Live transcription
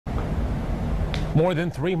More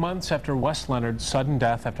than 3 months after Wes Leonard's sudden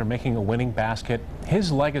death after making a winning basket,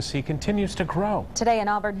 his legacy continues to grow. Today, an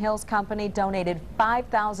Auburn Hills company donated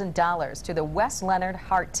 $5,000 to the Wes Leonard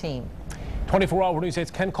Heart Team. 24 Hour News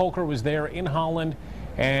 8's Ken Kolker was there in Holland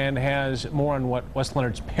and has more on what Wes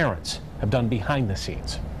Leonard's parents have done behind the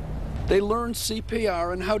scenes. They learned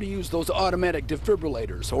CPR and how to use those automatic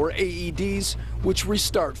defibrillators, or AEDs, which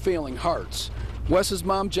restart failing hearts. Wes's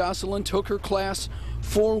mom, Jocelyn, took her class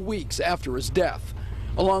 4 weeks after his death,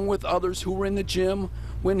 along with others who were in the gym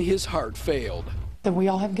when his heart failed. We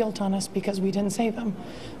all have guilt on us because we didn't save them.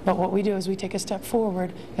 But what we do is we take a step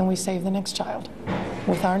forward and we save the next child.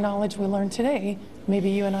 With our knowledge we learned today, maybe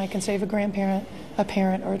you and I can save a grandparent, a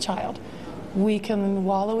parent, or a child. We can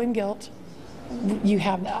wallow in guilt. You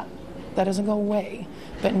have that. That doesn't go away.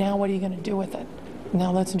 But now what are you going to do with it?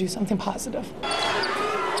 Now let's do something positive.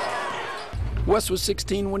 Wes was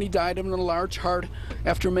 16 when he died of a large heart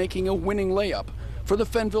after making a winning layup for the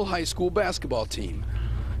Fennville High School basketball team.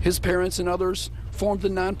 His parents and others formed the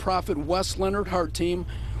nonprofit Wes Leonard Heart Team,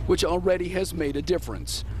 which already has made a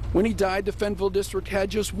difference. When he died, the Fennville district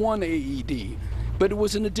had just 1 AED, but it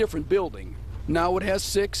was in a different building. Now it has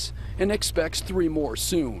 6 and expects 3 more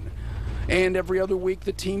soon. And every other week,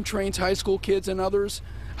 the team trains high school kids and others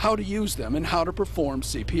how to use them and how to perform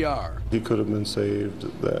CPR. He could have been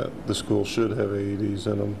saved, that the school should have AEDs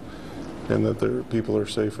in them, and that their people are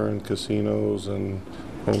safer in casinos and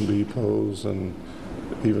Home Depots, and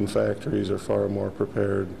even factories are far more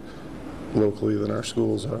prepared locally than our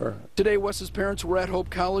schools are. Today, Wes's parents were at Hope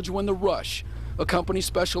College when The Rush, a company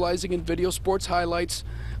specializing in video sports highlights,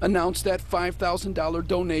 announced that $5,000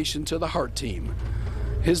 donation to the Heart Team.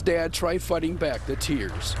 His dad tried fighting back the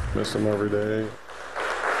tears. Miss him every day.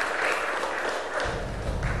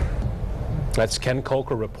 That's Ken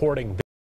Kolker reporting.